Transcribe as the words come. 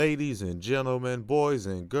Ladies and gentlemen, boys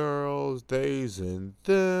and girls, days and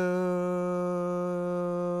them.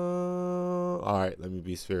 All right, let me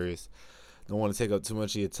be serious. Don't want to take up too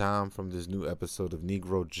much of your time from this new episode of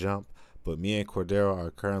Negro Jump, but me and Cordero are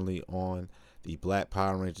currently on the Black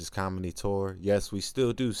Power Rangers comedy tour. Yes, we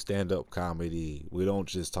still do stand-up comedy. We don't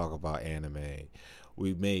just talk about anime.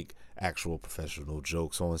 We make actual professional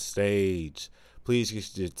jokes on stage. Please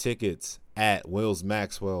get your tickets at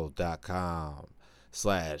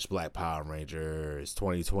willsmaxwell.com/Black Power Rangers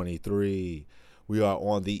 2023. We are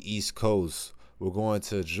on the East Coast. We're going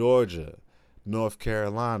to Georgia, North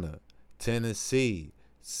Carolina, Tennessee,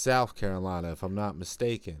 South Carolina, if I'm not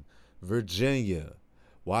mistaken, Virginia,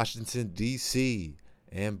 Washington, D.C.,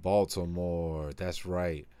 and Baltimore. That's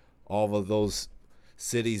right. All of those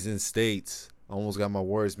cities and states. Almost got my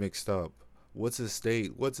words mixed up. What's a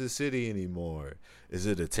state? What's a city anymore? Is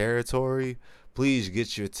it a territory? Please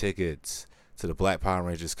get your tickets to the Black Power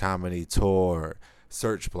Rangers comedy tour.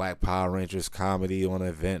 Search Black Power Rangers comedy on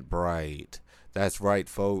Eventbrite. That's right,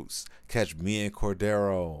 folks. Catch me and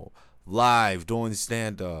Cordero live doing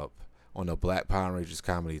stand-up on the Black Power Rangers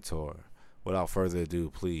comedy tour. Without further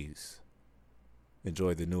ado, please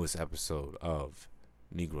enjoy the newest episode of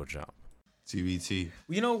Negro Jump. TBT.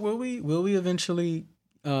 You know, will we eventually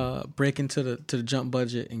break into the jump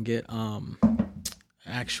budget and get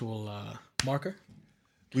actual marker?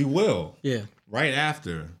 We will. Yeah. Right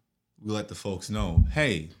after we let the folks know,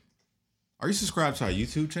 hey, are you subscribed to our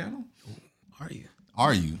YouTube channel?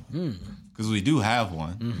 Are you? Because we do have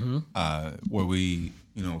one where we,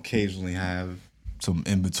 occasionally have some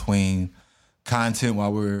in-between content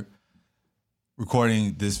while we're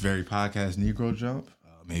recording this very podcast, Negro Jump.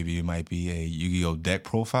 Maybe it might be a Yu-Gi-Oh! Deck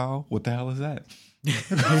profile. What the hell is that?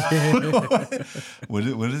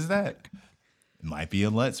 What is that? It might be a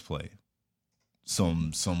Let's Play.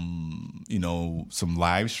 Some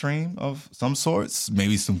live stream of some sorts.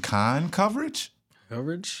 Maybe some con coverage.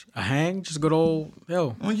 A hang, just good old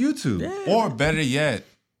on YouTube. Yeah. Or better yet,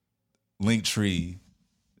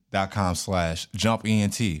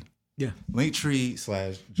 linktree.com/jumpent. Yeah.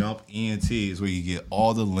 Linktree/jumpent is where you get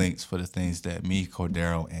all the links for the things that me,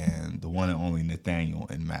 Cordero, and the one and only Nathaniel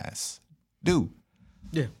and Mass do.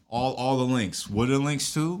 Yeah. All the links. What are the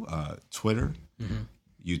links to? Twitter,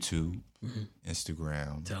 YouTube,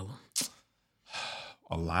 Instagram. Tell them.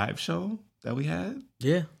 A live show that we had.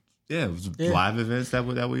 Yeah. Yeah, it was live events that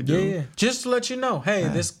we do. Yeah. Just to let you know, hey,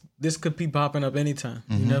 this could be popping up anytime.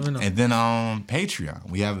 You never know. And then on Patreon,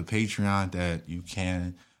 we have a Patreon that you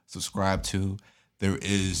can subscribe to. There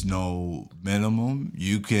is no minimum.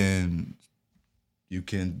 You can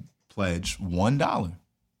pledge $1.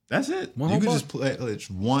 That's it. You can just pledge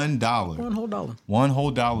 $1. One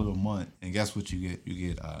whole dollar a month. And guess what you get?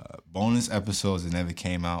 You get bonus episodes that never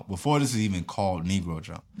came out before this is even called Negro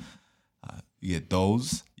Jump. You get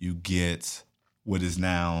those. You get what is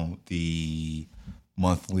now the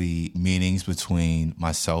monthly meetings between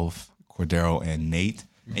myself, Cordero, and Nate.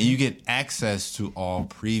 And you get access to all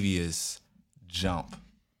previous Jump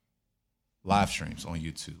live streams on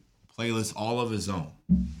YouTube. Playlist all of his own.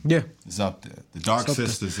 Yeah. It's up there. The Dark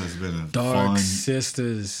Sisters has been a fun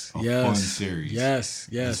series. Yes.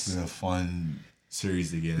 It's been a fun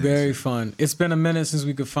series to get into. Very fun. It's been a minute since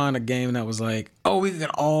we could find a game that was like, we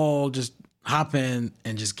could all just hop in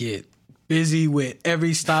and just get busy with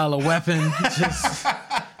every style of weapon.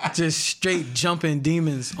 just straight jumping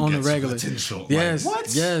demons on the regular. Potential. Yes. Like,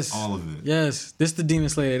 what? Yes. All of it. Yes. This the Demon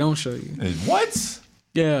Slayer they don't show you. What?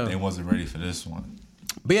 Yeah. They wasn't ready for this one.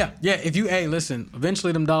 But yeah, if you, listen,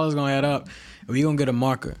 eventually them dollars gonna add up and we gonna get a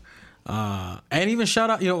marker. And even shout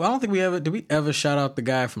out, I don't think did we ever shout out the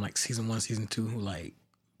guy from like season 1, season 2 who like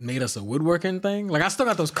made us a woodworking thing? Like I still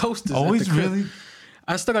got those coasters. Really?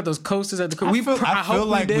 I still got those coasters at the crib. I feel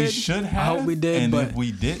like we should have. I hope we did. And but if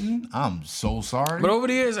we didn't, I'm so sorry. But over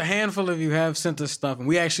the years, a handful of you have sent us stuff, and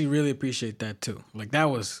we actually really appreciate that too. Like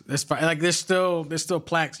that's like there's still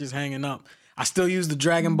plaques just hanging up. I still use the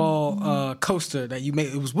Dragon Ball coaster that you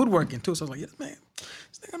made. It was woodworking too. So I was like, yes, man,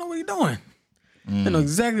 this nigga know what he doing. I know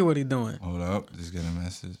exactly what he doing. Hold up, just get a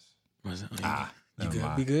message. What's it? You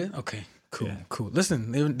good? Be good? Okay, cool, cool.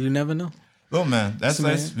 Listen, you never know. Oh man, that's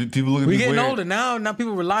nice. People look at me weird. We getting older now. Now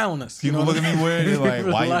people rely on us. People look at me weird. They're like,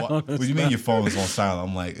 "Why? What do you mean your phone is on silent?"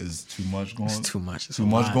 I'm like, "Is too much going? It's too much. It's too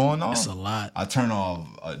much going on. It's a lot." I turn off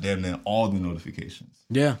damn near all the notifications.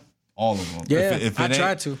 Yeah, all of them. Yeah, if I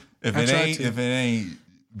try to. If it ain't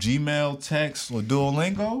Gmail, text, or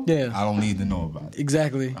Duolingo, I don't need to know about it.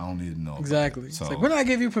 Exactly. I don't need to know. Exactly. About it. So, it's like, when did I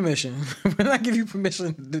give you permission? When did I give you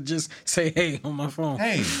permission to just say hey on my phone?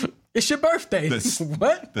 Hey. It's your birthday.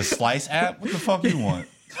 What? The Slice app? What the fuck you want?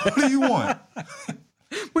 What do you want?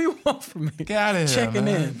 What you want from me? Get out of here, Checking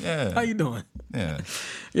man. in. Yeah. How you doing? Yeah.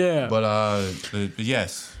 Yeah. But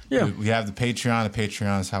yes. Yeah. We have the Patreon. The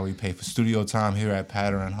Patreon is how we pay for studio time here at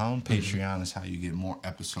Pattern Home. Patreon is how you get more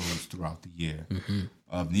episodes throughout the year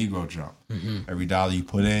of Negro Jump. Every dollar you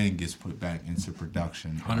put in gets put back into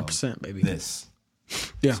production. 100%, baby. This.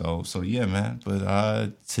 Yeah. So yeah, man.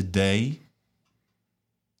 But today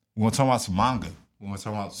we're gonna talk about some manga. We're gonna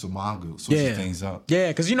talk about some manga, switching things up. Yeah,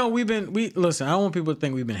 because listen. I don't want people to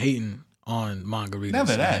think we've been hating on manga readers.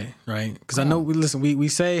 Never that, right? Because I know we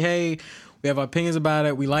say, hey, we have our opinions about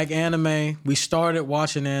it. We like anime. We started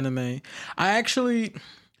watching anime. Watching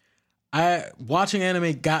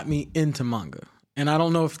anime got me into manga. And I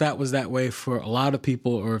don't know if that was that way for a lot of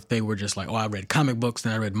people or if they were just like, oh, I read comic books,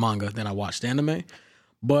 then I read manga, then I watched anime.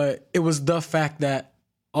 But it was the fact that,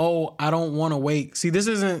 oh, I don't want to wait. See, this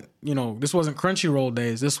wasn't Crunchyroll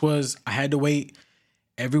days. I had to wait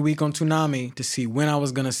every week on Toonami to see when I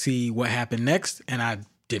was going to see what happened next. And I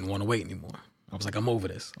didn't want to wait anymore. I was like, I'm over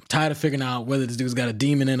this. I'm tired of figuring out whether this dude's got a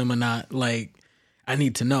demon in him or not. Like, I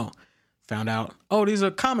need to know. Found out, oh, these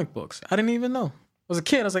are comic books. I didn't even know. I was a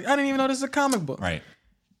kid. I was like, I didn't even know this is a comic book. Right.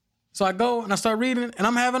 So I go and I start reading it, and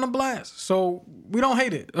I'm having a blast. So we don't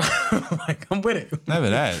hate it. Like, I'm with it. Never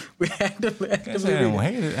that. We actively I don't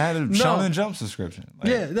hate it. I had a Shonen Jump subscription.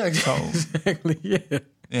 Like, exactly.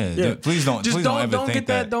 Yeah. Please don't ever think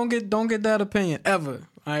that. Don't get that opinion ever.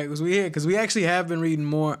 All right, because we actually have been reading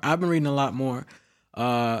more. I've been reading a lot more.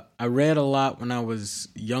 I read a lot when I was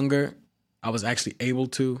younger. I was actually able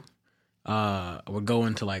to. I would go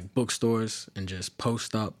into like bookstores and just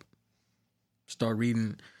post up, start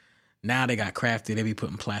reading. Now they got crafty. They be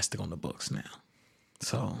putting plastic on the books now.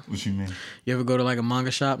 So what you mean? You ever go to like a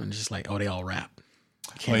manga shop and it's just like, oh, they all wrap.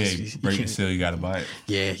 Break the seal, you gotta buy it.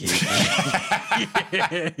 Yeah.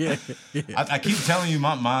 I keep telling you,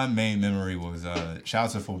 my main memory was shout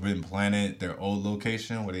out to Forbidden Planet, their old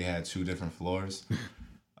location where they had 2 different floors.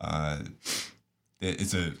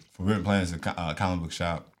 Forbidden Planet is a comic book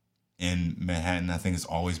shop in Manhattan. I think it's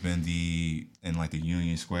always been in like the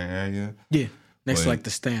Union Square area. Yeah, next to like the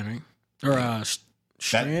Stand, right? Or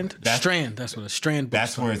Strand? Strand, that's what a Strand book.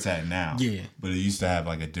 That's where it's at now. Yeah. But it used to have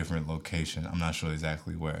like a different location. I'm not sure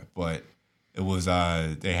exactly where. But it was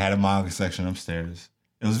they had a manga section upstairs.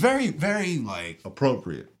 It was very, very like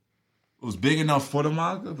appropriate. It was big enough for the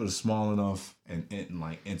manga, but it's small enough and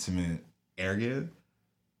like intimate area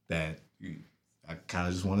that I kind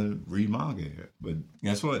of just want to read manga here. But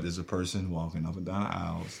guess what? There's a person walking up and down the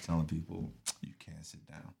aisles telling people, you can't sit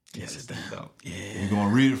down. You can't sit down. Yeah. You're going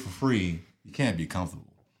to read it for free. You can't be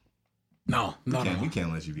comfortable. No. We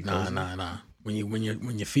can't let you be comfortable. Nah. When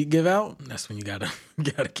your feet give out, that's when you gotta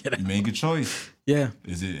get out. You make a choice. Yeah.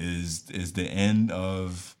 Is the end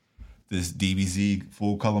of this DBZ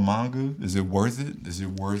full color manga? Is it worth it? Is it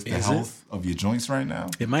worth the health of your joints right now?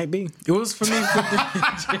 It might be. It was for me.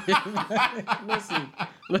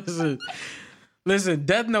 Listen.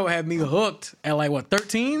 Death Note had me hooked at like what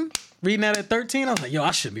 13. Reading that at 13, I was like, yo, I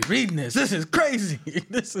should be reading this. This is crazy.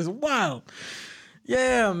 This is wild.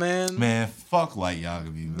 Yeah, man. Man, fuck Light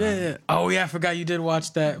Yagami, man. Yeah. Oh, yeah, I forgot you did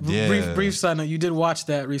watch that. Yeah. Brief side note, you did watch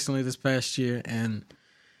that recently this past year, and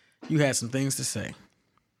you had some things to say.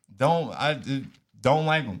 Don't like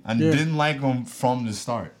them. I didn't like them from the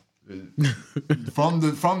start. from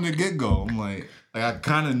the get-go. I'm like I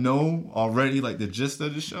kind of know already like the gist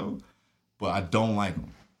of the show, but I don't like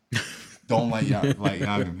them. Don't like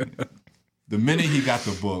Yagami. The minute he got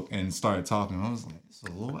the book and started talking, I was like, "It's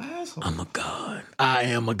a little asshole." I'm a god. I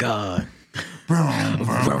am a god. As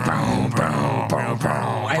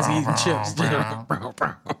he eating chips.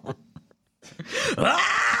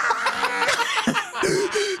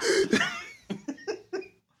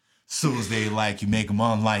 Soon as they like you, make them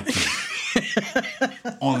unlike you.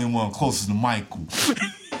 Only one closest to Michael.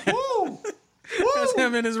 That's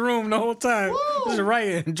him in his room the whole time, just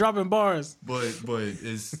writing, dropping bars. But it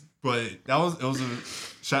was a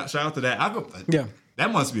shout out to that.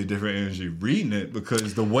 That must be a different energy reading it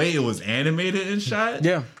because the way it was animated and shot,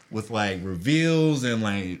 with like reveals and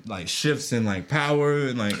like shifts and like power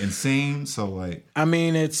and like insane. So like, I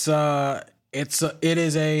mean, it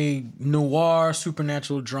is a noir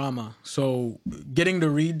supernatural drama. So getting to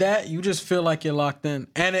read that, you just feel like you're locked in,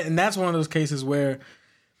 and that's one of those cases where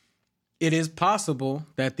it is possible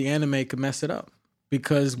that the anime could mess it up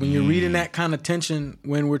because when you're reading that kind of tension,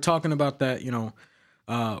 when we're talking about that,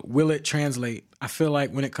 will it translate? I feel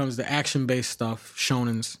like when it comes to action-based stuff,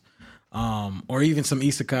 shonens, or even some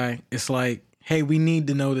isekai, it's like, hey, we need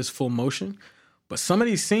to know this full motion. But some of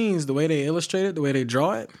these scenes, the way they illustrate it, the way they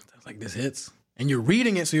draw it, like this hits. and you're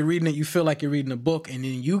reading it, so you're reading it, you feel like you're reading a book, and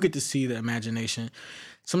then you get to see the imagination.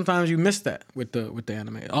 Sometimes you miss that with the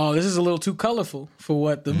anime. Oh, this is a little too colorful for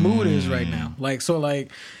what the mood is right now.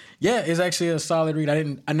 Yeah, it's actually a solid read.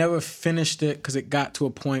 I never finished it because it got to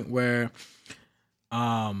a point where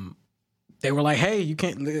they were like, hey, you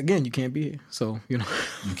can't be here. So, you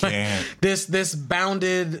can't. this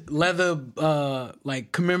bounded leather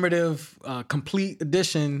commemorative complete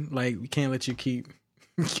edition, we can't let you keep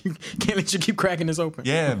cracking this open.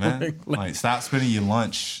 Yeah, man. Like stop spending your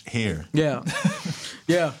lunch here. Yeah.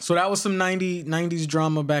 Yeah. So that was some 90s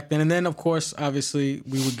drama back then. And then, of course, obviously,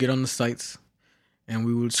 we would get on the sites and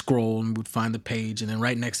we would scroll and we would find the page. And then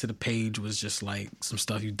right next to the page was just like some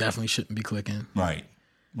stuff you definitely shouldn't be clicking. Right.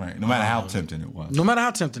 No matter how tempting it was. You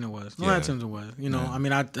know, I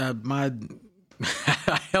mean, I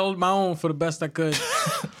held my own for the best I could.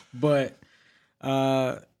 But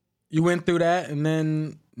you went through that, and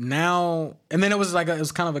then it was it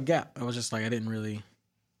was kind of a gap. I was just like,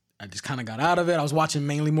 I just kind of got out of it. I was watching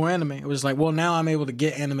mainly more anime. It was like, well, now I'm able to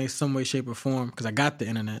get anime some way, shape, or form because I got the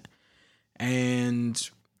internet. And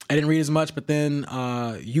I didn't read as much, but then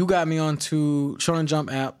you got me onto Shonen Jump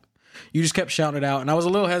app. You just kept shouting it out, and I was a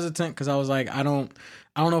little hesitant because I was like, I don't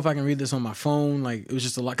know if I can read this on my phone. Like, it was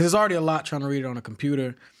just a lot because it's already a lot trying to read it on a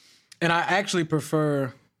computer, and I actually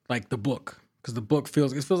prefer the book because the book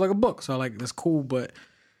feels like a book. So that's cool, but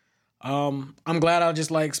I'm glad I just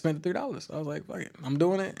spent the $3. I was like, fuck it, I'm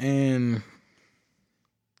doing it, and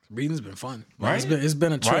reading's been fun. Right? It's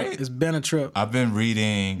been a trip. Right? It's been a trip. I've been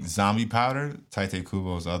reading Zombie Powder, Tite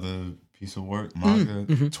Kubo's other piece of work,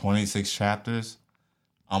 manga, 26 chapters.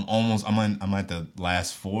 I'm at the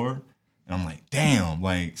last 4, and I'm like, damn,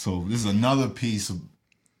 so this is another piece of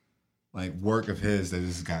work of his that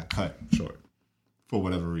just got cut short for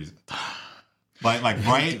whatever reason.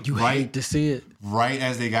 Hate to see it. Right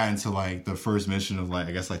as they got into the first mission of I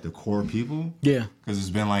guess the core people. Yeah. Because it's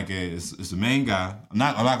been it's the main guy. I'm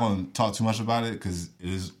not going to talk too much about it because it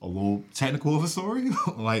is a little technical of a story.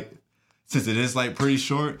 Since it is pretty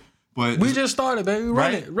short. But we just started, baby.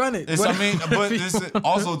 Run it. But this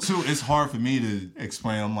also too, it's hard for me to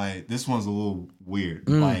explain. I'm like, this one's a little weird.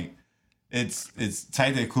 It's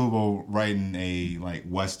Tite Kubo writing a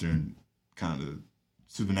Western kind of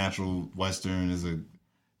supernatural Western.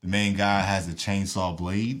 The main guy has a chainsaw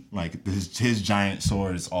blade. His giant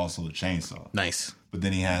sword is also a chainsaw. Nice. But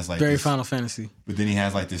then he has very Final Fantasy. But then he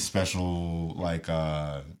has this special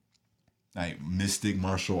mystic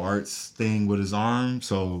martial arts thing with his arm.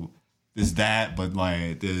 So there's that, but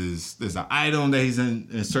there's an item that he's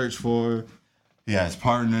in search for. He has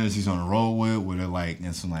partners he's on a road with, where they're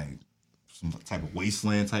in some type of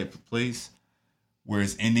wasteland type of place. Where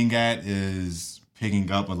his ending at is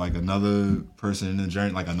picking up with another person in the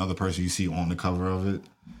journey, another person you see on the cover of it.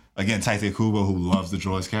 Again, Tite Kubo, who loves to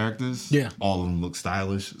draw his characters. Yeah, all of them look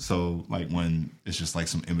stylish. So when it's just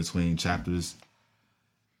some in between chapters,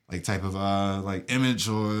 type of image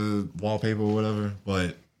or wallpaper or whatever,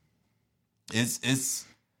 but it's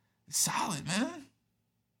solid, man.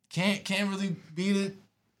 Can't really beat it.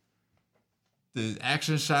 The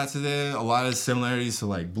action shots are there. A lot of similarities to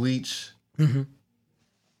Bleach. Mm-hmm.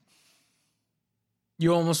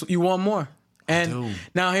 You want more. And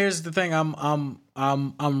now here's the thing.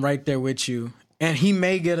 I'm right there with you. And he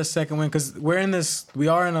may get a second win because we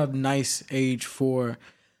are in a nice age for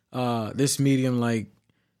this medium.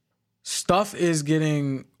 Stuff is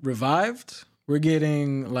getting revived. We're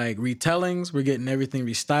getting retellings. We're getting everything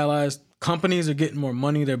restylized. Companies are getting more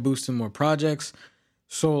money. They're boosting more projects.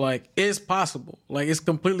 So it's possible. It's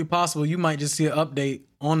completely possible. You might just see an update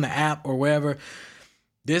on the app or wherever.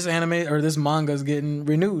 This anime or this manga is getting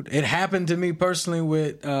renewed. It happened to me personally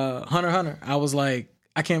with Hunter x Hunter. I was like,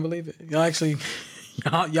 I can't believe it.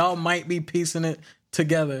 Y'all might be piecing it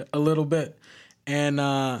together a little bit. And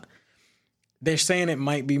they're saying it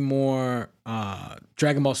might be more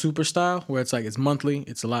Dragon Ball Super style, where it's monthly.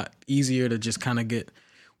 It's a lot easier to just kind of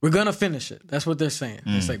we're going to finish it. That's what they're saying.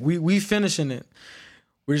 It's we finishing it.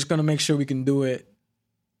 We're just going to make sure we can do it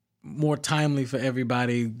more timely for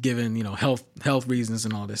everybody, given, health reasons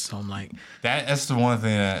and all this. So I'm like... That's the one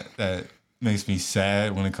thing that makes me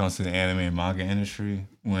sad when it comes to the anime and manga industry,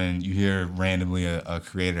 when you hear randomly a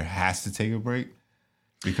creator has to take a break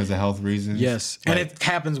because of health reasons. Yes, and it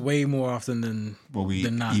happens way more often than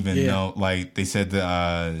not. Even know. They said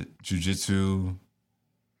the Jujutsu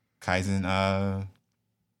Kaisen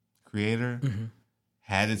creator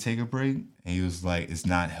had to take a break, and he was like, it's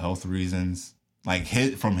not health reasons.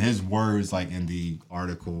 From his words, in the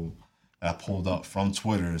article that I pulled up from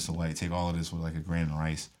Twitter, so take all of this with a grain of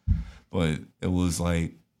rice. But it was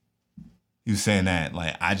he was saying that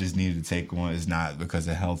like I just needed to take one. It's not because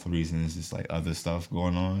of health reasons. It's just like other stuff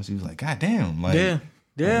going on. So he was like, God damn, like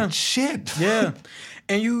like, shit. Yeah.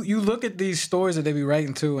 And you look at these stories that they be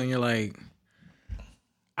writing too, and you're like,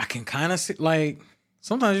 I can kind of see, like,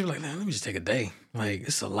 sometimes you're like, man, let me just take a day. Like,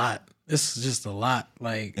 it's a lot. It's just a lot.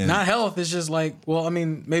 Like, not health. It's just like, well, I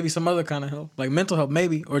mean, maybe some other kind of health, like mental health,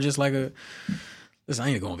 maybe, or just like listen, I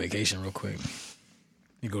need to go on vacation real quick.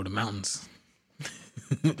 You go to the mountains.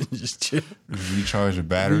 Just chill. Recharge the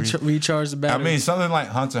battery. Recharge the battery. I mean, something like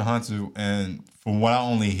Hunter x Hunter, and from what I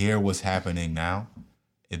only hear what's happening now,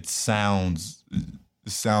 it sounds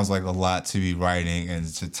like a lot to be writing and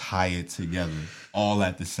to tie it together all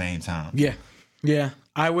at the same time. Yeah.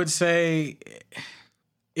 I would say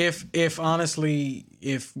if honestly,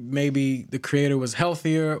 if maybe the creator was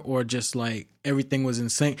healthier or just like everything was in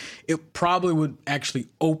sync, it probably would actually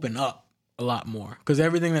open up a lot more, because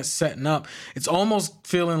everything that's setting up, it's almost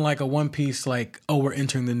feeling like a One Piece, like, oh, we're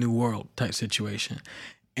entering the new world type situation.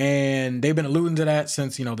 And they've been alluding to that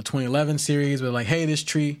since, the 2011 series, where like, hey, this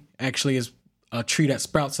tree actually is a tree that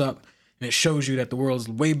sprouts up and it shows you that the world's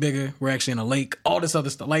way bigger. We're actually in a lake, all this other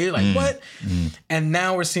stuff. Like, you're like, what? And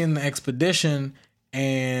now we're seeing the expedition,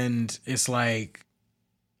 and it's like,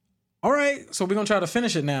 all right, so we're going to try to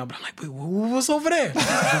finish it now. But I'm like, wait, what's over there?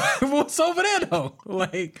 What's over there, though?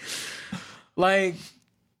 Like,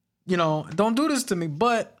 don't do this to me.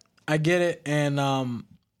 But I get it. And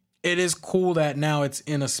it is cool that now it's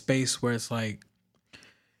in a space where it's like,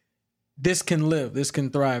 this can live, this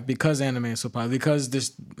can thrive because anime is so popular, because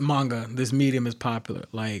this manga, this medium is popular.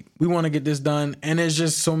 Like, we want to get this done. And there's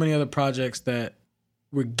just so many other projects that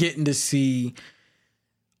we're getting to see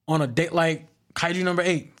on a date, like Kaiju number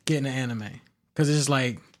 8 getting an anime. Because it's just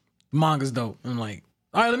like, manga's dope. I'm like,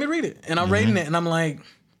 all right, let me read it. And I'm rating it, and I'm like,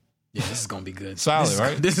 yeah, this is gonna be good. Solid,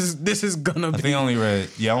 right? This is gonna be. I think I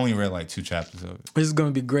only read like 2 chapters of it. This is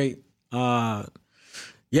gonna be great.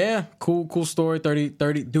 Yeah, cool story. 30,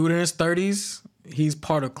 dude in his 30s. He's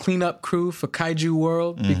part of cleanup crew for Kaiju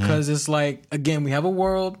World, because it's like, again, we have a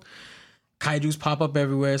world. Kaijus pop up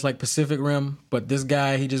everywhere. It's like Pacific Rim, but this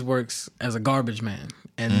guy, he just works as a garbage man.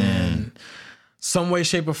 And then some way,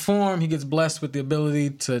 shape, or form, he gets blessed with the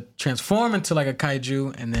ability to transform into like a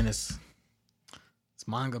kaiju, and then it's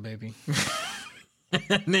manga, baby.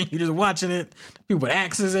 And then you're just watching it. People with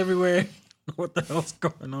axes everywhere. What the hell's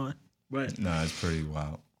going on? But no, it's pretty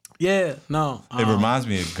wild. Yeah, no. It reminds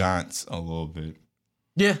me of Gantz a little bit.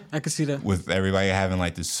 Yeah, I can see that. With everybody having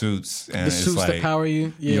like the suits, and the suits like, that power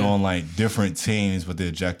you. Yeah. You're on like different teams, but the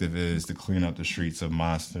objective is to clean up the streets of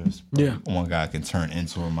monsters. Yeah. One guy can turn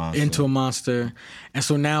into a monster. And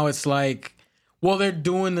so now it's like, well, they're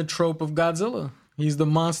doing the trope of Godzilla. He's the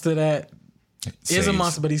monster that is a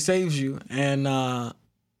monster, but he saves you.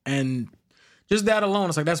 And just that alone,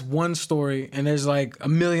 it's like, that's one story, and there's like a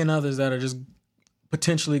million others that are just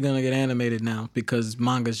potentially gonna get animated now because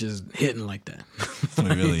manga's just hitting like that.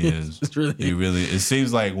 It really is. It really it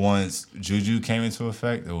seems like once Juju came into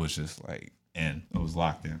effect, it was just like it was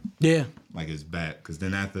locked in. Yeah. Like it's back. Because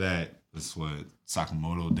then after that, it's what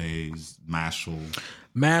Sakamoto days, Mashal,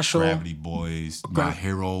 Gravity Boys, My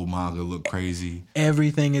Hero manga look crazy.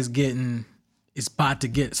 Everything is it's about to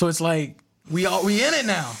get, so it's like we in it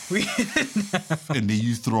now. And then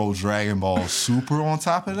you throw Dragon Ball Super on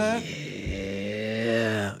top of that?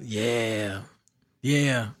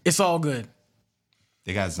 Yeah. It's all good.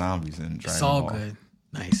 They got zombies in Dragon Ball. It's all good.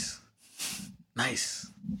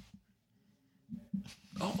 Nice.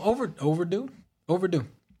 Oh, overdue. But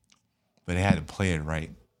they had to play it right.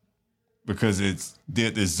 Because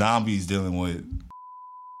the zombies dealing with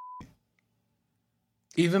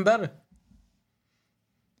even better.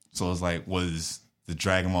 So it's like, was the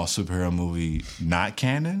Dragon Ball superhero movie not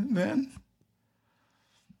canon then?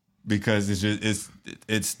 Because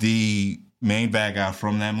it's the main bad guy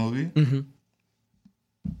from that movie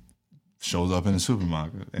shows up in the super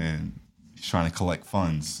manga, and he's trying to collect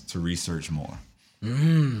funds to research more.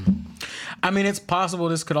 I mean, it's possible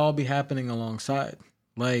this could all be happening alongside.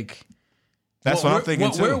 Like, that's what I'm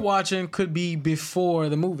thinking too. What we're watching could be before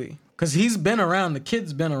the movie, because he's been around. The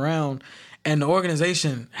kid's been around, and the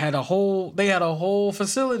organization had a whole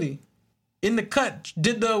facility. In the cut,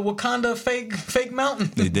 did the Wakanda fake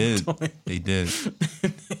mountain? They did. They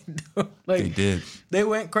did. They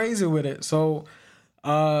went crazy with it. So,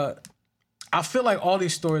 I feel like all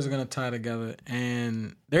these stories are gonna tie together,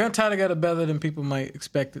 and they're gonna tie together better than people might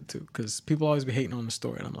expect it to. Because people always be hating on the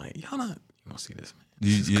story, and I'm like, y'all don't see this,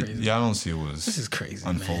 man. Y'all don't see what's this is crazy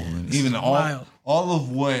unfolding. Man. Even all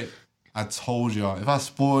of what I told y'all, if I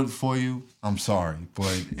spoiled it for you, I'm sorry.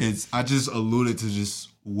 But I just alluded to just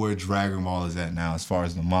where Dragon Ball is at now as far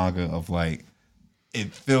as the manga of like,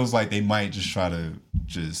 it feels like they might just try to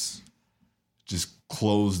just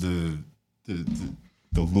close the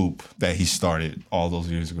loop that he started all those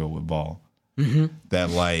years ago with Ball. Mm-hmm. That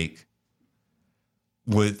like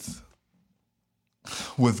with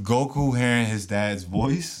Goku hearing his dad's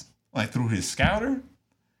voice like through his scouter,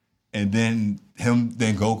 and then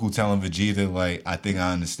Goku telling Vegeta like, I think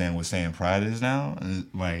I understand what Saiyan Pride is now, and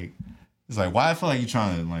like it's like, why I feel like you're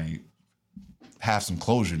trying to like have some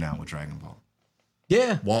closure now with Dragon Ball.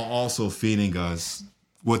 Yeah. While also feeding us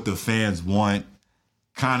what the fans want,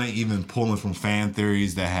 kind of even pulling from fan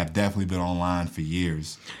theories that have definitely been online for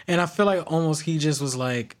years. And I feel like almost he just was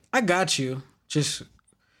like, I got you. Just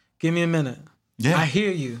give me a minute. Yeah. I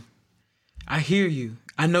hear you.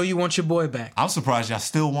 I know you want your boy back. I'm surprised y'all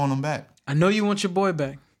still want him back. I know you want your boy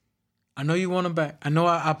back. I know you want him back. I know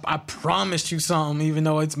I promised you something, even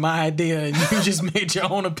though it's my idea and you just made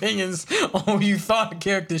your own opinions on who you thought the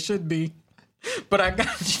character should be. But I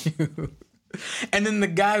got you. And then the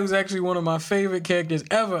guy who's actually one of my favorite characters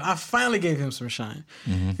ever, I finally gave him some shine.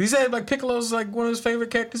 Mm-hmm. He said like Piccolo's like one of his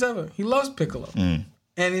favorite characters ever. He loves Piccolo. Mm.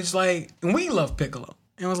 And it's like, and we love Piccolo.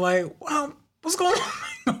 And I was like, wow, what's going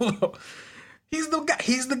on? Piccolo? He's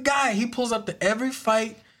the guy. He pulls up to every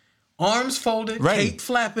fight, arms folded, cape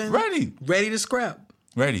flapping, ready to scrap.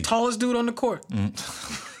 Tallest dude on the court.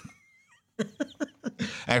 Mm.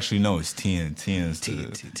 Actually, no, it's Tien. Tien's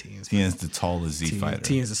the tallest Z fighter.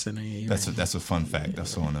 Tien's the center. Yeah, that's a fun fact.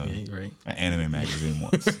 That's on an anime magazine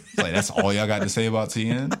once. It's like, that's all y'all got to say about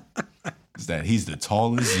Tien? Is that he's the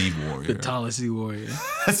tallest Z warrior. The tallest Z warrior.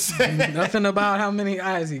 Nothing about how many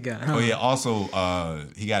eyes he got. Huh? Oh yeah. Also,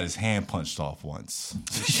 he got his hand punched off once.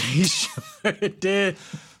 He sure did.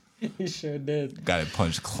 He sure did. Got it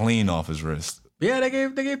punched clean off his wrist. Yeah, they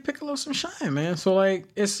gave Piccolo some shine, man. So like,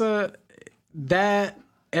 it's that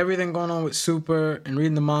everything going on with Super and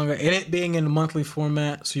reading the manga and it being in the monthly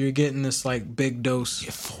format, so you're getting this like big dose.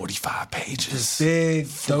 Yeah, 45 pages. This big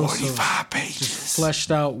 45 dose of pages. Just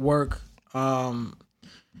fleshed out work.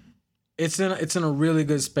 It's in a really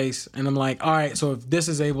good space, and I'm like, all right, so if this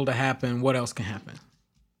is able to happen, what else can happen?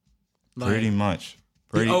 Like, pretty much.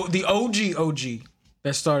 The OG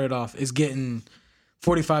that started off is getting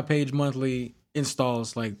 45-page monthly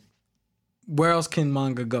installs. Like, where else can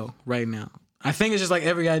manga go right now? I think it's just like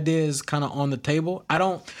every idea is kind of on the table.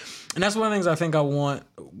 And that's one of the things I think I want.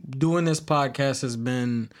 Doing this podcast has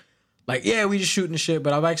been like, yeah, we just shooting the shit,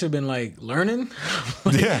 but I've actually been like learning.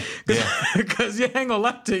 Because I ain't gonna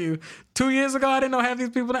lie to you. 2 years ago, I didn't know half these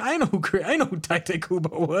people. I know who Tite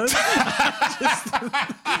Kubo was.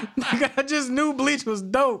 I just knew Bleach was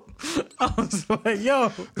dope. I was like,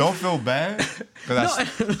 yo. Don't feel bad,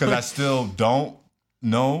 because I still don't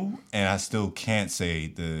know, and I still can't say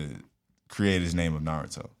the creator's name of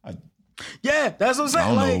Naruto. Yeah, that's what I'm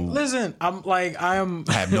saying. Like, listen, I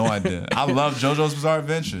have no idea. I love JoJo's Bizarre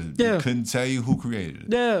Adventure. Yeah. Couldn't tell you who created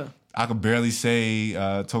it. Yeah. I could barely say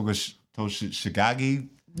Shigagi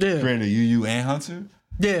created Yu Yu and Hunter.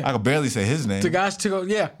 Yeah. I could barely say his name.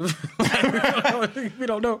 Yeah. We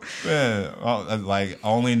don't know. Yeah. Like,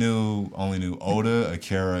 only knew Oda,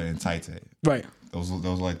 Akira, and Taite. Right. Those were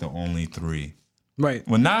like the only three. Right.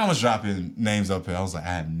 When Nine was dropping names up here, I was like, I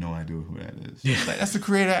had no idea who that is. Yeah. Like, that's the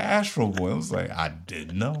creator of Astro Boy. I was like, I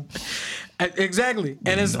didn't know. Exactly.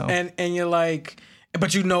 And you're like,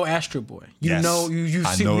 but you know Astro Boy. You've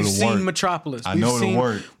seen Metropolis. The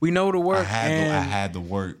work. We know the work. I had the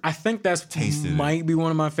work. I think that's might be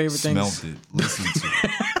one of my favorite things. Smelt it. Listened to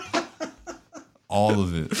it. All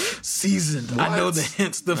of it. Seasoned. What? I know the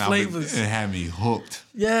hints, the flavors. It had me hooked.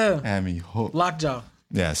 Yeah. It had me hooked. Lockjaw.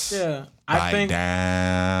 Yes. Yeah. I think.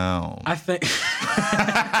 My fault,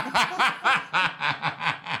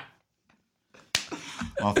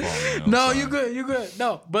 man. No, you good.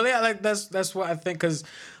 No, but yeah, like that's what I think, because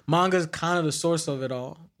manga is kind of the source of it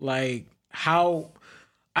all. Like, how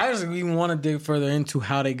I just even want to dig further into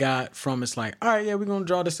how they got from, it's like, all right, yeah, we're gonna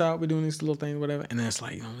draw this out, we're doing these little things, whatever, and then it's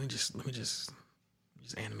like, let me just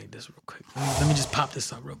animate this real quick. Let me just pop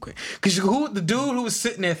this up real quick, because the dude who was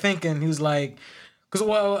sitting there thinking, he was like. Because,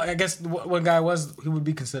 well, I guess what guy was, he would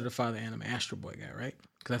be considered a father anime, Astro Boy guy, right?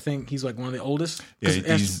 Because I think he's like one of the oldest.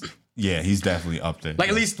 Yeah, he's definitely up there. Like,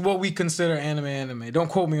 at least what we consider anime. Don't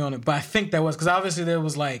quote me on it, but I think that was, because obviously there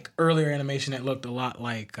was like earlier animation that looked a lot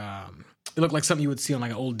like, it looked like something you would see on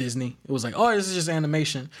like an old Disney. It was like, oh, this is just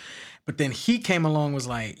animation. But then he came along, was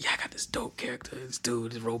like, yeah, I got this dope character, this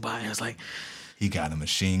dude, this robot. And I was like, he got a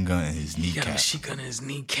machine gun in his kneecap.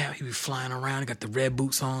 He be flying around, he got the red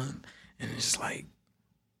boots on. And it's just like,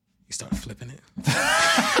 He started flipping it.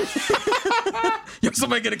 Yo,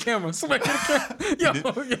 somebody get a camera. Somebody get a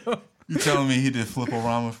camera. Yo. You telling me he did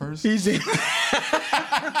Flip-O-Rama first? He did.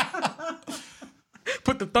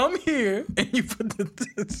 Put the thumb here, and you put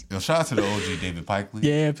the... Yo, shout out to the OG David Piccolo.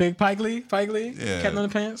 Yeah, Pike Lee. Yeah. Captain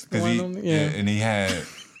Underpants. Yeah, and he had...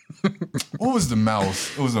 What was the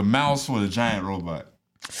mouse? It was a mouse with a giant robot.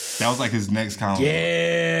 That was like his next comic.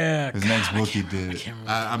 Yeah. His next book he did.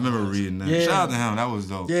 I remember reading that. Yeah. Shout out to him. That was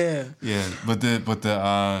dope. Yeah. Yeah. But the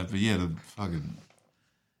fucking...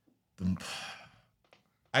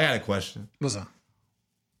 I got a question. What's up?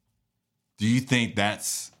 Do you think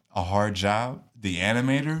that's a hard job? The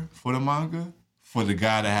animator for the manga? For the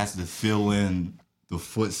guy that has to fill in the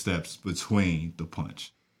footsteps between the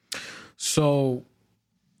punch? So...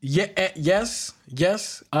 Yeah, yes,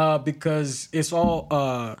 because it's all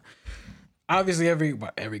obviously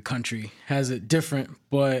every country has it different,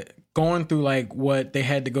 but going through like what they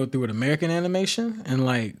had to go through with American animation and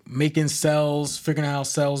like making cells, figuring out how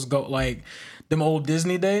cells go, like them old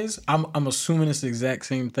Disney days. I'm assuming it's the exact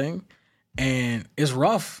same thing, and it's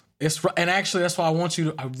rough. And actually that's why I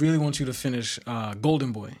really want you to finish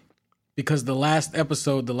Golden Boy, because the last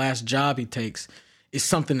episode, the last job he takes, is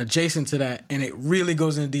something adjacent to that, and it really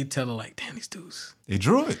goes into detail of like, damn, these dudes. They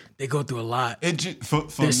drew it. They go through a lot. For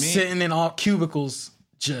They're me, sitting in all cubicles,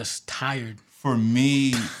 just tired. For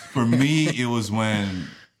me, it was when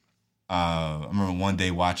I remember one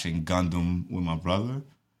day watching Gundam with my brother,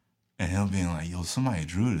 and him being like, "Yo, somebody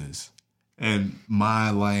drew this," and my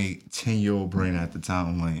like 10-year-old brain at the time,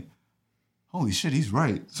 I'm like, "Holy shit, he's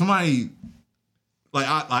right." Somebody like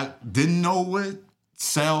I didn't know what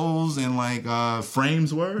cells and like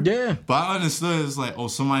frames were. Yeah. But I understood it's like, oh,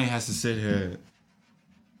 somebody has to sit here,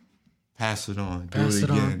 pass it on,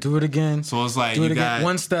 do it again. So it's like you got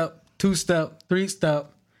 1 step, 2 step, 3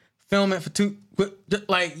 step, film it for 2,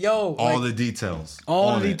 like yo, all like, the details.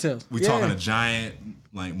 All the details. We talking a giant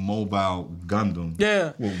like mobile Gundam.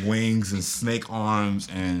 Yeah. With wings and snake arms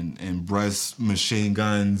and breast machine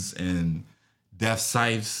guns and death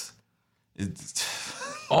scythes. It's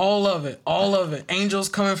all of it. Angels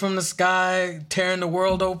coming from the sky, tearing the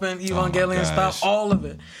world open, Evangelion style, all of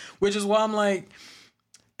it. Which is why I'm like,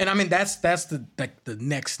 and I mean that's the like the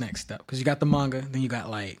next step, because you got the manga, then you got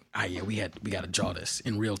like, we got to draw this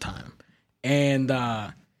in real time, and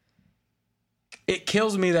it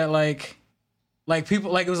kills me that like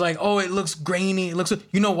people like it was like, oh, it looks grainy. It looks,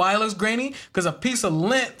 you know why it looks grainy? Because a piece of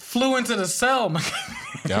lint flew into the cell.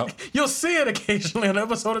 Yep. You'll see it occasionally on an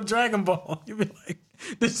episode of Dragon Ball. You'll be like,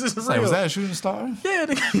 this is real. Like, was that a shooting star? Yeah,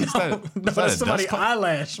 that's somebody's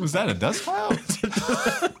eyelash. Was that a dust cloud?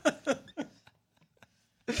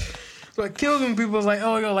 So it kills when people's like,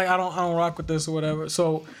 oh, yo, like I don't rock with this or whatever.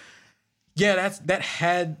 So yeah,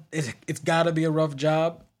 it's got to be a rough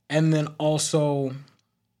job. And then also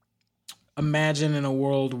imagine in a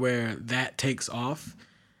world where that takes off,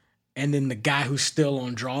 and then the guy who's still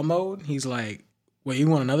on draw mode, he's like, wait, you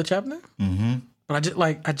want another chapter? Mm-hmm. But I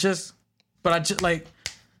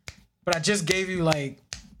just gave you like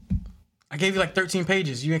 13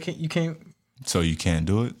 pages. You can't. So you can't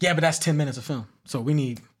do it? Yeah, but that's 10 minutes of film. So we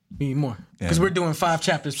need more, because we're doing 5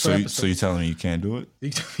 chapters per episode. So you telling me you can't do it?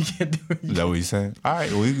 You can't do it. Is that what you saying? All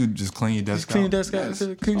right, well, you could just clean your desk out. Clean your desk out.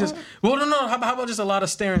 Well, no. How about just a lot of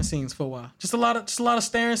staring scenes for a while? Just a lot of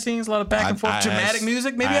staring scenes, a lot of back and forth, dramatic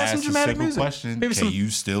music. Maybe add some dramatic music. Question. Maybe Can you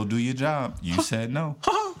still do your job? You said no.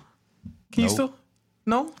 Can you still?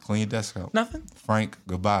 No. Clean your desk out. Nothing. Frank,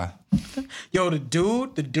 goodbye. Yo, the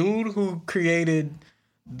dude who created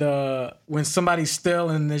when somebody's still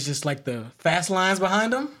and there's just like the fast lines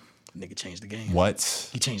behind them. Nigga changed the game. What?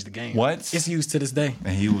 He changed the game. What? It's used to this day.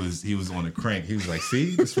 And he was on the crank. He was like,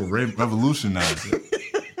 see, this will revolutionize it.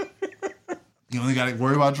 You only got to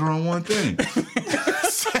worry about drawing one thing.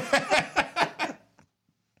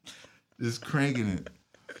 Just cranking it.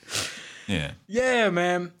 Yeah. Yeah,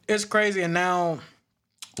 man. It's crazy. And now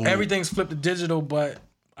everything's flipped to digital, but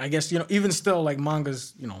I guess, even still, like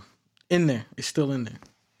manga's, in there. It's still in there.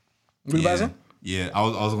 What you about to say? Yeah, I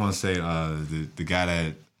was going to say the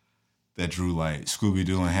guy that drew like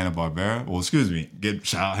Scooby-Doo and Hanna-Barbera. Well, excuse me,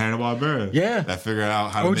 shout out Hanna-Barbera. Yeah. That figured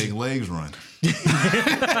out how to make legs run.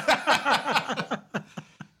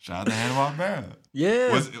 Shout out to Hanna-Barbera.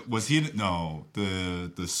 Yeah. Was he? No,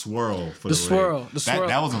 the swirl for the swirl. leg. The swirl.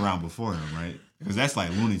 That was around before him, right? Because that's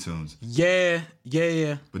like Looney Tunes. Yeah.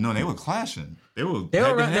 But no, they were clashing. They were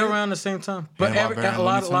around the same time. But a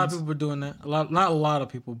lot of people were doing that. Not a lot of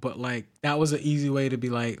people, but like that was an easy way to be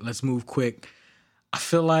like, let's move quick. I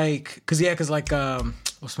feel like, cause like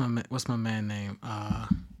what's my man name?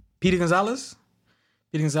 Peter Gonzalez.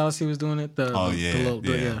 Speedy Gonzalez, he was doing it. Yeah.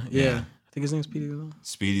 I think his name's Speedy Gonzalez.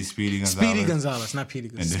 Speedy Gonzalez. Speedy Gonzalez, not Petey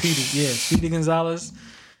Gonzalez. Speedy Gonzalez.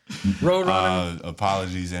 Roadrunner.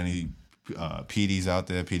 Apologies, any PDs out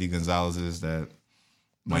there, Petey Gonzalez's that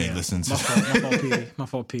might listen to. My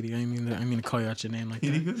fault, Petey. I didn't mean to call you out your name like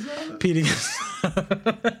Petey that. Gonzalez. Petey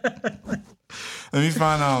Gonzalez. Let me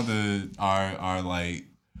find out our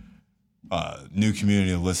new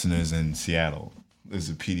community of listeners in Seattle. There's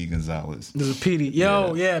a Petey Gonzalez. There's a Petey.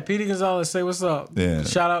 Yo, yeah, Petey Gonzalez, say what's up. Yeah.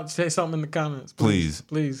 Shout out, say something in the comments. Please.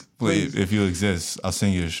 If you exist, I'll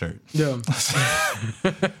send you a shirt. Yeah.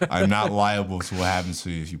 I'm not liable to what happens to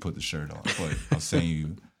you if you put the shirt on, but I'll send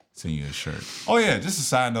you a shirt. Oh yeah, just a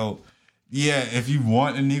side note. Yeah, if you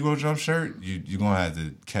want a Negro Jump shirt, you're gonna have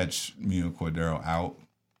to catch me and Cordero out.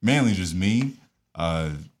 Mainly just me.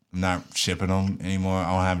 I'm not shipping them anymore.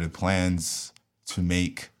 I don't have any plans to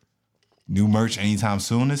make new merch anytime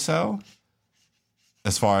soon to sell.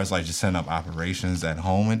 As far as like just setting up operations at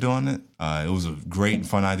home and doing it. It was a great and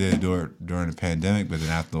fun idea to do it during the pandemic, but then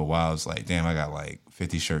after a while it's like, damn, I got like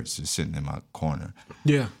 50 shirts just sitting in my corner.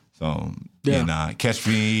 Yeah. So catch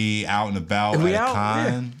me out and about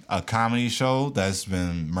at a comedy show that's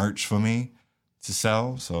been merch for me to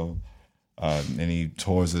sell. So any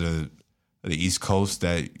tours of the East Coast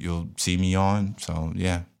that you'll see me on. So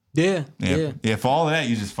yeah. Yeah. For all of that,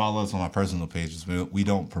 you just follow us on my personal pages. We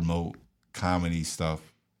don't promote comedy stuff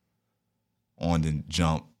on the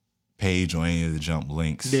Jump page or any of the Jump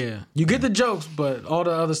links. Yeah. You get the jokes, but all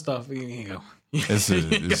the other stuff, you go. It's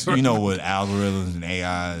you know what algorithms and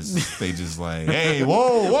AIs, they just like, hey,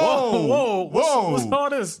 whoa. What's all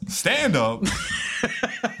this? Stand up.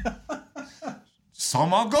 Saw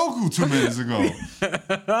my Goku 2 minutes ago.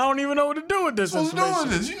 I don't even know what to do with this. What's doing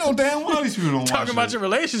this? You know damn well these people don't watch it. Talking about your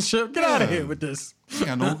relationship. Get out of here with this. They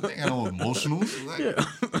got no emotionals. Like, yeah.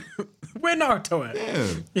 Where Naruto at?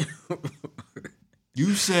 Yeah.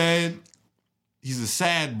 You said he's a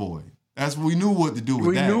sad boy. That's what we knew what to do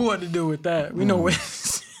with that. We knew what to do with that. We know where to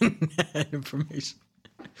send that information.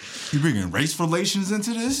 You bringing race relations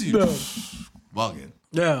into this? Bugging.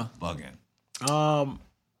 Yeah. Bugging.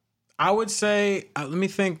 I would say, let me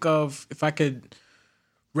think of if I could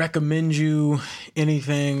recommend you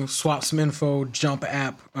anything, swap some info, Jump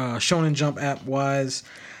app, Shonen Jump app wise.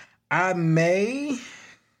 I may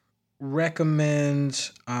recommend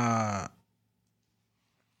I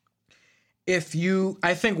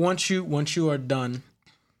think once you are done,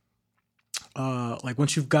 like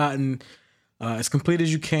once you've gotten as complete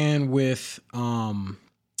as you can with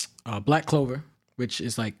Black Clover, which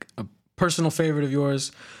is like a personal favorite of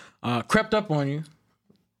yours, crept up on you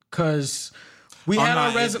because we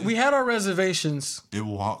had our reservations. It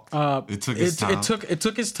walked. It took its time. It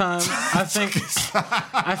took its time.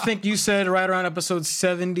 I think you said right around episode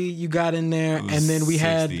 70 you got in there, and then we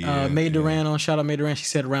had May Duran on. Shout out May Duran. She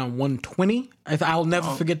said around 120. I'll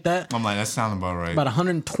never forget that. I'm like, that sounded about right. About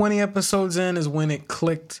 120 episodes in is when it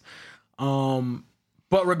clicked.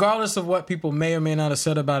 But regardless of what people may or may not have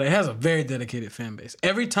said about it, it has a very dedicated fan base.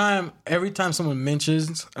 Every time someone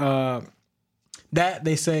mentions that,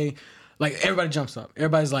 they say, like, everybody jumps up.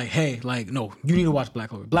 Everybody's like, hey, like, no, you need to watch Black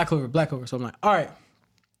Clover. So I'm like, all right,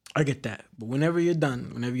 I get that. But whenever you're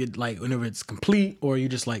done, whenever it's complete, or you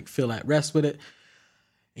just like feel at rest with it,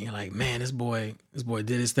 and you're like, man, this boy did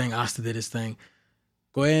his thing, Asta did his thing,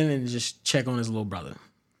 go ahead and just check on his little brother.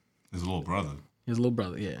 His little brother? His little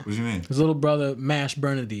brother, yeah. What do you mean? His little brother, Mash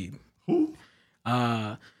Bernadine. Who? He's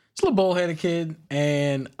a little bullheaded kid,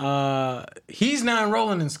 and he's now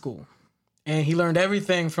enrolling in school. And he learned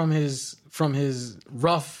everything from his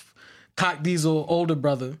rough, cock diesel older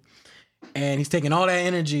brother. And he's taking all that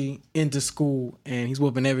energy into school, and he's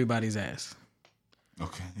whooping everybody's ass.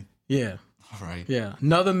 Okay. Yeah. All right. Yeah.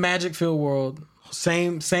 Another magic-filled world.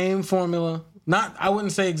 Same formula. I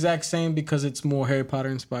wouldn't say exact same because it's more Harry Potter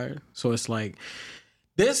inspired. So it's like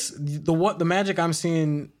the magic I'm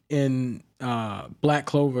seeing in Black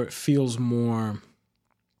Clover feels more,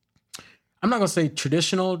 I'm not gonna say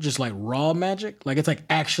traditional, just like raw magic. Like it's like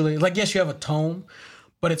actually, like yes, you have a tome,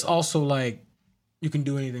 but it's also like you can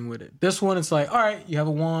do anything with it. This one, it's like, all right, you have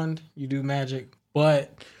a wand, you do magic,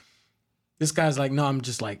 but this guy's like, no, I'm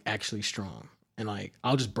just like actually strong. And like,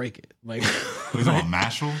 I'll just break it. Like, he's on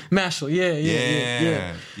Mashal? Mashal,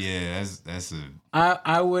 yeah. Yeah, that's a.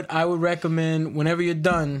 I would recommend whenever you're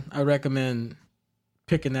done. I recommend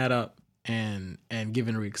picking that up and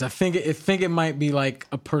giving it a read because I think it might be like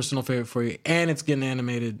a personal favorite for you, and it's getting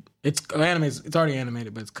animated. It's already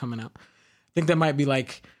animated, but it's coming out. I think that might be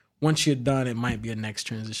like once you're done, it might be a next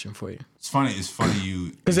transition for you. It's funny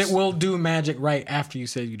you because it will do magic right after you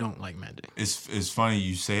said you don't like magic. It's funny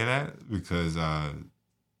you say that because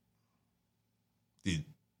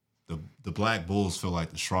the Black Bulls feel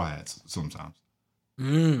like the Straw Hats sometimes.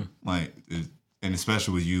 Like, and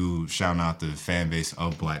especially with you shouting out the fan base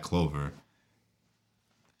of Black Clover,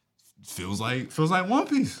 feels like One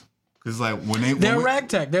Piece. Because like they're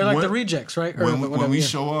ragtag, they're like the rejects, right? Or when we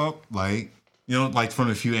show up, like, you know, like from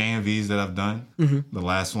the few AMVs that I've done, the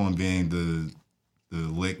last one being the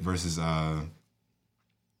Lick versus Asta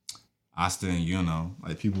and Yuno,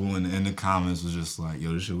 like people in the comments was just like,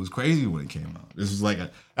 yo, this shit was crazy when it came out. This was like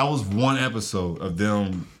that was one episode of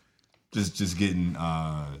them just getting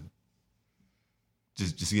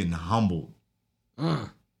just getting humbled.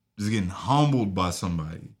 Just getting humbled by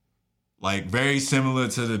somebody. Like very similar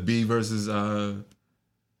to the B versus Sasuke.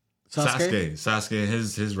 Sasuke and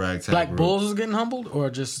his ragtag Black group. Bulls was getting humbled,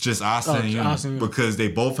 or just Asta and Yuno, because they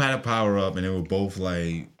both had a power up and they were both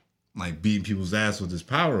like beating people's ass with this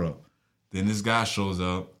power up. Then this guy shows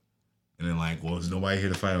up and then like, well, there's nobody here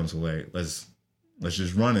to fight him, so like let's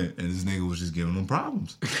just run it. And this nigga was just giving them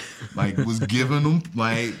problems. Like was giving them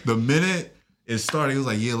like the minute it started, he was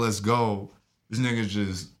like, yeah, let's go. This nigga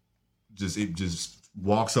just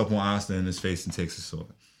walks up on Asta in his face and takes his sword.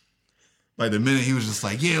 Like the minute he was just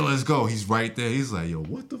like, yeah, let's go. He's right there. He's like, yo,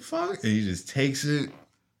 what the fuck? And he just takes it,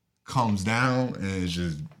 comes down, and it's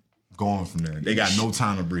just going from there. They got no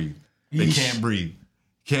time to breathe. They can't breathe.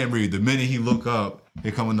 Can't breathe. The minute he look up,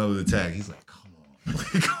 here come another attack. He's like, come on.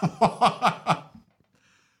 Come on.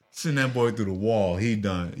 Send that boy through the wall. He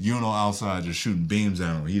done. Yuno outside just shooting beams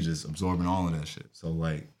at him. He just absorbing all of that shit. So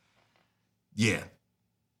like, yeah.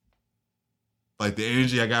 Like the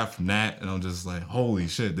energy I got from that, and I'm just like, holy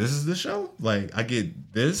shit, this is the show? Like, I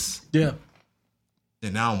get this? Yeah.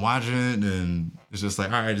 And now I'm watching it, and it's just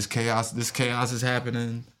like, all right, this chaos is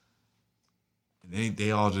happening. And they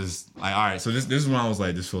all just, like, all right, so this is when I was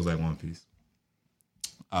like, this feels like One Piece.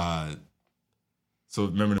 So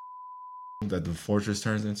remember that the fortress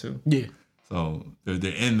turns into? Yeah. So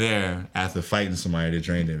they're in there after fighting somebody to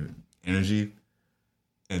drain their energy.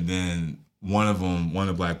 And then one of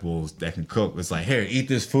the Black Bulls that can cook, it's like, here, eat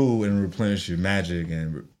this food and replenish your magic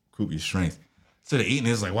and recruit your strength. So they're eating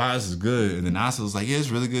it, it's like, wow, this is good. And then Asa was like, yeah, it's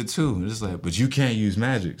really good too. And it's like, but you can't use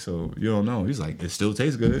magic, so you don't know. He's like, it still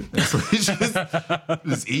tastes good. So he's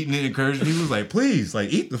just eating it, encouraging people. He's like, please,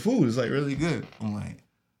 like, eat the food. It's like really good. I'm like,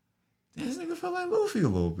 this nigga felt like Luffy a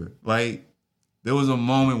little bit. Like, there was a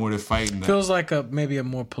moment where they're fighting. Feels like maybe a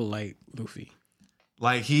more polite Luffy.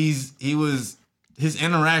 Like his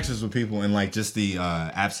interactions with people and like just the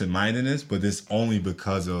absent-mindedness, but this only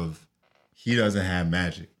because of he doesn't have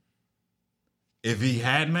magic. If he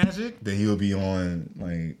had magic, then he would be on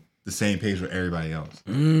like the same page with everybody else.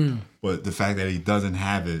 But the fact that he doesn't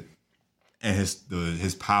have it, and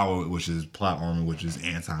his power, which is plot armor, which is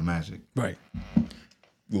anti-magic, right?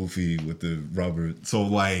 Luffy with the rubber. So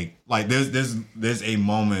like there's a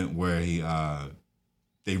moment where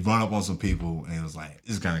they run up on some people and it was like,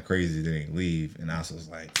 it's kind of crazy they didn't leave. And Asa was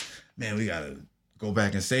like, man, we gotta go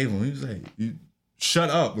back and save them. He was like, you shut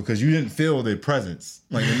up, because you didn't feel their presence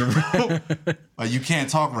like in the room. Like, you can't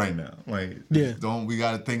talk right now. Like, yeah, we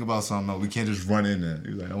gotta think about something else. We can't just run in there.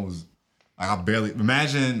 He was like, I barely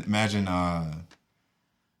imagine there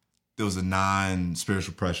was a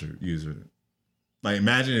non-spiritual pressure user. Like,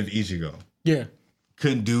 imagine if Ichigo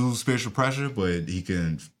couldn't do spiritual pressure, but he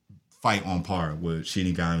can fight on par with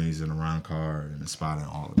Shinigamis and Arrancar and Espada and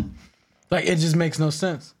all of them. Like, it just makes no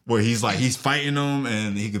sense. Where he's like, he's fighting them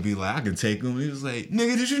and he could be like, I can take him. He was like,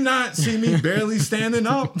 nigga, did you not see me barely standing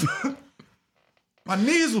up? My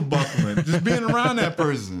knees were buckling just being around that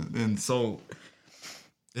person. And so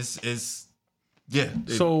it's yeah.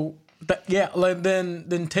 So like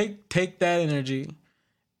then take that energy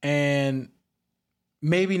and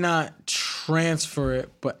maybe not transfer it,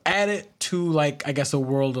 but add it to, like, I guess a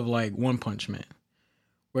world of like One Punch Man,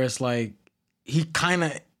 where it's like he kind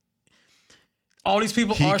of, all these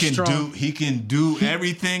people are strong. He can do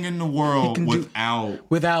everything in the world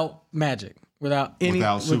without magic, without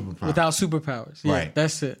superpowers. Yeah, right.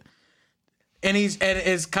 That's it. And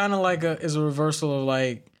it's kind of like a reversal of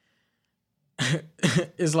like,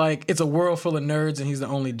 it's like it's a world full of nerds and he's the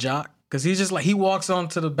only jock, because he's just like, he walks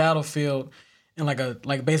onto the battlefield in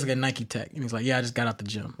like basically a Nike Tech, and he's like, yeah, I just got out the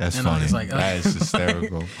gym. That's funny. Like, that is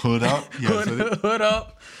hysterical. Hood up, hood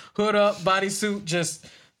up, bodysuit, just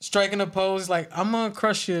striking a pose. Like, I'm gonna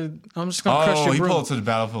crush you. I'm just gonna crush your he broom. pulled to the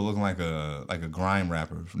battlefield looking like a grime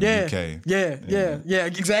rapper from the UK. Yeah,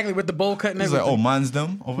 exactly, with the bowl cut and everything. He's like, mine's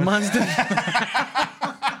them over mine's them.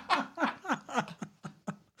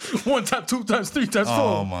 1 time, 2 times, 3 times, 4.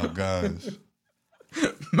 Oh my gosh.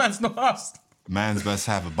 Man's no house. Man's best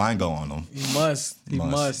have a bingo on him. He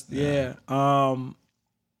must. Yeah.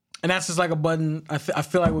 And that's just like a button. I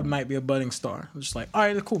feel like it might be a budding star. I'm just like, all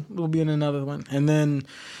right, cool. We'll be in another one. And then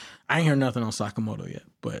I ain't hear nothing on Sakamoto yet,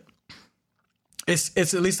 but it's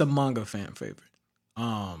at least a manga fan favorite.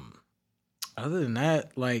 Other than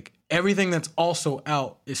that, like everything that's also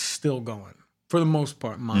out is still going for the most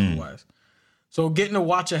part, manga wise. So getting to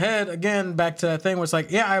watch ahead again, back to that thing where it's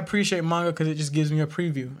like, yeah, I appreciate manga because it just gives me a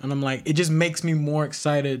preview, and I'm like, it just makes me more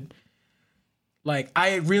excited. Like,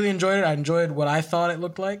 I really enjoyed it. I enjoyed what I thought it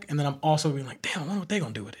looked like. And then I'm also being like, damn, I wonder what they're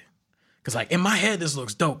going to do with it. Because, like, in my head, this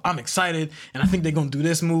looks dope. I'm excited. And I think they're going to do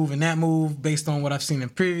this move and that move based on what I've seen in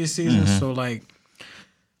previous seasons. Mm-hmm. So, like,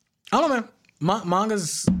 I don't know, man.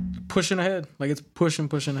 Manga's pushing ahead. Like, it's pushing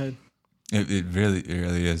ahead. It really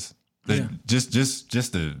is. Yeah. Just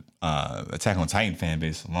the Attack on Titan fan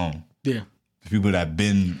base alone. Yeah. The people that have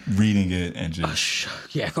been reading it and just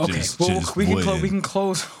okay. We can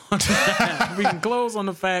close on that. We can close on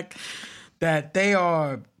the fact that they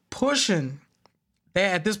are pushing.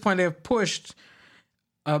 At this point, they have pushed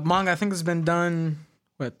manga. I think it's been done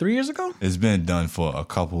 3 years ago. It's been done for a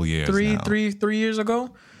couple years. Three years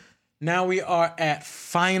ago. Now we are at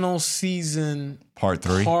final season. Part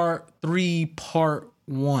 3. Part 3. Part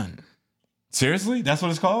 1. Seriously? That's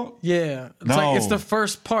what it's called? Yeah. It's the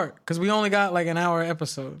first part because we only got like an hour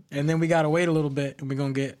episode. And then we got to wait a little bit and we're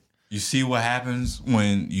going to get... You see what happens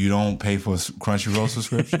when you don't pay for a Crunchyroll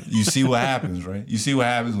subscription? You see what happens, right? You see what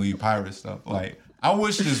happens when you pirate stuff. Like, I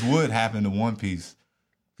wish this would happen to One Piece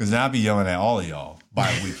because then I'd be yelling at all of y'all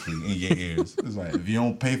bi-weekly in your ears. It's like, if you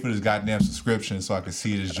don't pay for this goddamn subscription so I can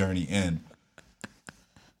see this journey end.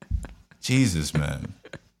 Jesus, man.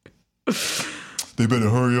 They better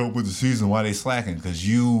hurry up with the season while they slacking because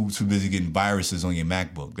you too busy getting viruses on your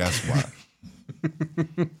MacBook. That's why.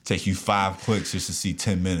 Take you 5 clicks just to see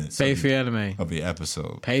 10 minutes. Pay for your anime. Of your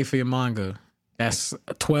episode. Pay for your manga. That's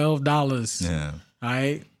 $12. Yeah. All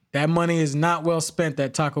right? That money is not well spent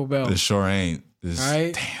at Taco Bell. It sure ain't. All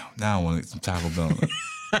right? Damn. Now I want to get some Taco Bell.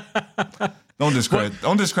 Don't discredit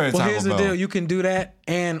Taco Bell. Well, here's the deal. You can do that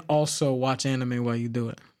and also watch anime while you do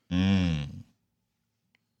it.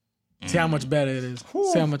 See how much better it is.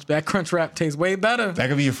 Ooh. See how much that crunch wrap tastes way better. That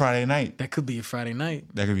could be your Friday night. That could be your Friday night.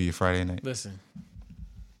 Listen,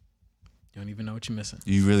 you don't even know what you're missing.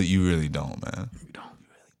 You really don't, man. You don't.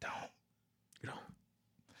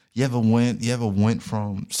 You ever went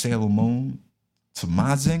from Sailor Moon to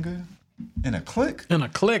Mazinger in a click?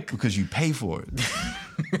 Because you pay for it.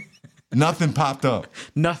 Nothing popped up.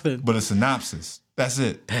 Nothing. But a synopsis. That's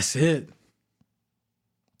it.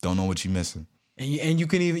 Don't know what you're missing. And you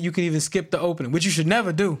can even skip the opening, which you should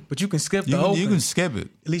never do, but you can skip the opening. You can skip it.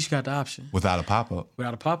 At least you got the option. Without a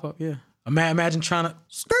pop-up, yeah. Imagine trying to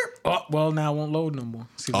skirt. Oh, well, now it won't load no more.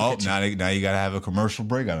 Now you got to have a commercial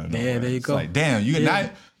break out of nowhere. Yeah, there you go. Like, damn,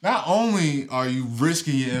 not only are you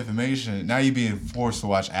risking your information, now you're being forced to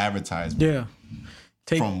watch advertisements. Yeah.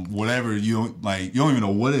 From whatever you don't even know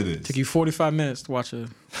what it is. Take you 45 minutes to watch a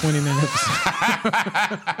 20-minute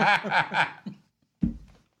episode.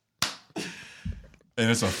 And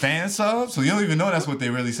it's a fan sub, so you don't even know that's what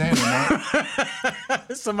they're really saying.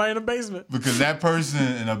 It's somebody in the basement. Because that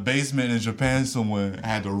person in a basement in Japan somewhere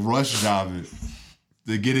had to rush job it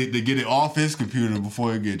to get it off his computer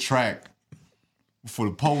before it get tracked. Before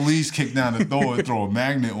the police kick down the door and throw a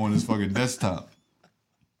magnet on his fucking desktop.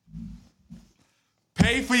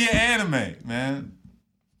 Pay for your anime, man.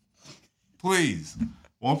 Please.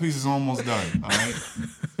 One Piece is almost done, all right?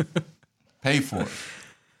 Pay for it.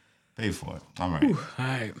 All right. Ooh,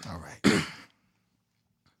 all right. You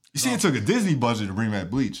see, it took a Disney budget to bring back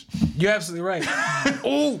Bleach. You're absolutely right.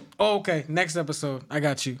 Okay. Next episode, I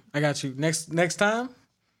got you. Next time,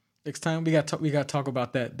 we got to talk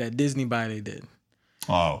about that Disney buy they did.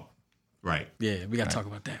 Oh, right. Yeah, we got to talk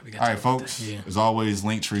about that. All right, folks. Yeah. As always,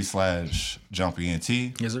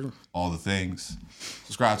 Linktree/JumpENT. Yes, sir. All the things.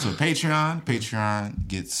 Subscribe to the Patreon. Patreon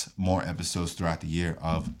gets more episodes throughout the year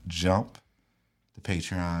of Jump.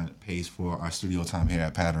 Patreon pays for our studio time here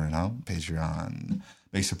at Pattern Home. Patreon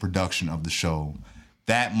makes the production of the show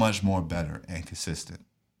that much more better and consistent.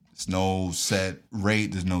 There's no set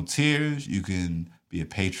rate. There's no tiers. You can be a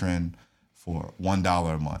patron for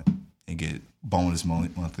 $1 a month and get bonus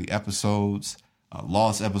monthly episodes,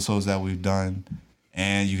 lost episodes that we've done,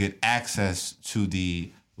 and you get access to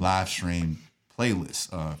the live stream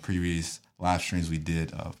playlist, previous live streams we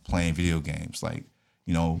did of playing video games, like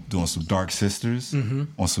doing some Dark Sisters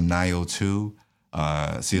on some Nioh 2.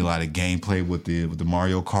 See a lot of gameplay with the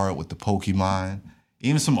Mario Kart, with the Pokemon.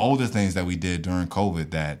 Even some older things that we did during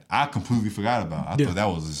COVID that I completely forgot about. I thought that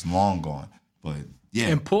was just long gone. But Yeah.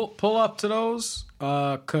 And pull up to those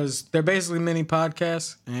because they're basically mini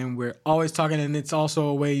podcasts, and we're always talking. And it's also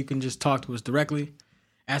a way you can just talk to us directly,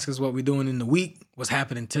 ask us what we're doing in the week, what's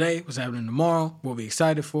happening today, what's happening tomorrow, what we're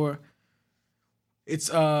excited for. It's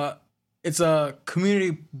a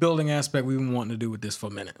community building aspect we've been wanting to do with this for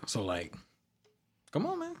a minute. So like, come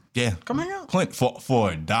on, man. Yeah. Come hang out. For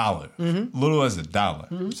 $1. Mm-hmm. Little as $1.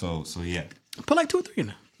 Mm-hmm. So yeah. Put like 2 or 3 in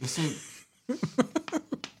there.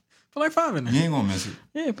 Put like 5 in there. You ain't gonna miss it.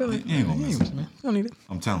 Yeah, put like, you ain't gonna miss it, man. You don't need it.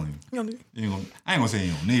 I'm telling you. You don't need it. I ain't gonna say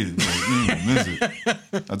you don't need it, but you ain't gonna miss it.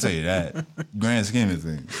 I'll tell you that. Grand scheme of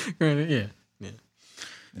things. Yeah.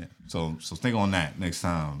 Yeah. So think on that next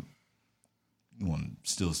time. You want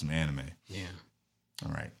to steal some anime. Yeah.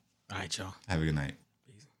 All right. All right, y'all. Have a good night.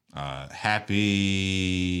 Happy.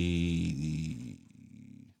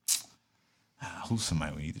 Who's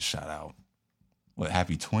somebody we need to shout out? What?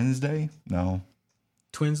 Happy Twins Day? No.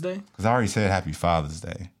 Twins Day? Because I already said Happy Father's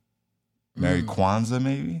Day. Merry Kwanzaa,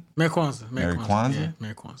 maybe? Merry Kwanzaa. Merry Kwanzaa? Yeah,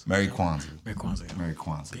 Merry Kwanzaa. Merry Kwanzaa. Merry Kwanzaa. Yeah. Merry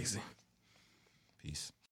Kwanzaa. Peace. Peace.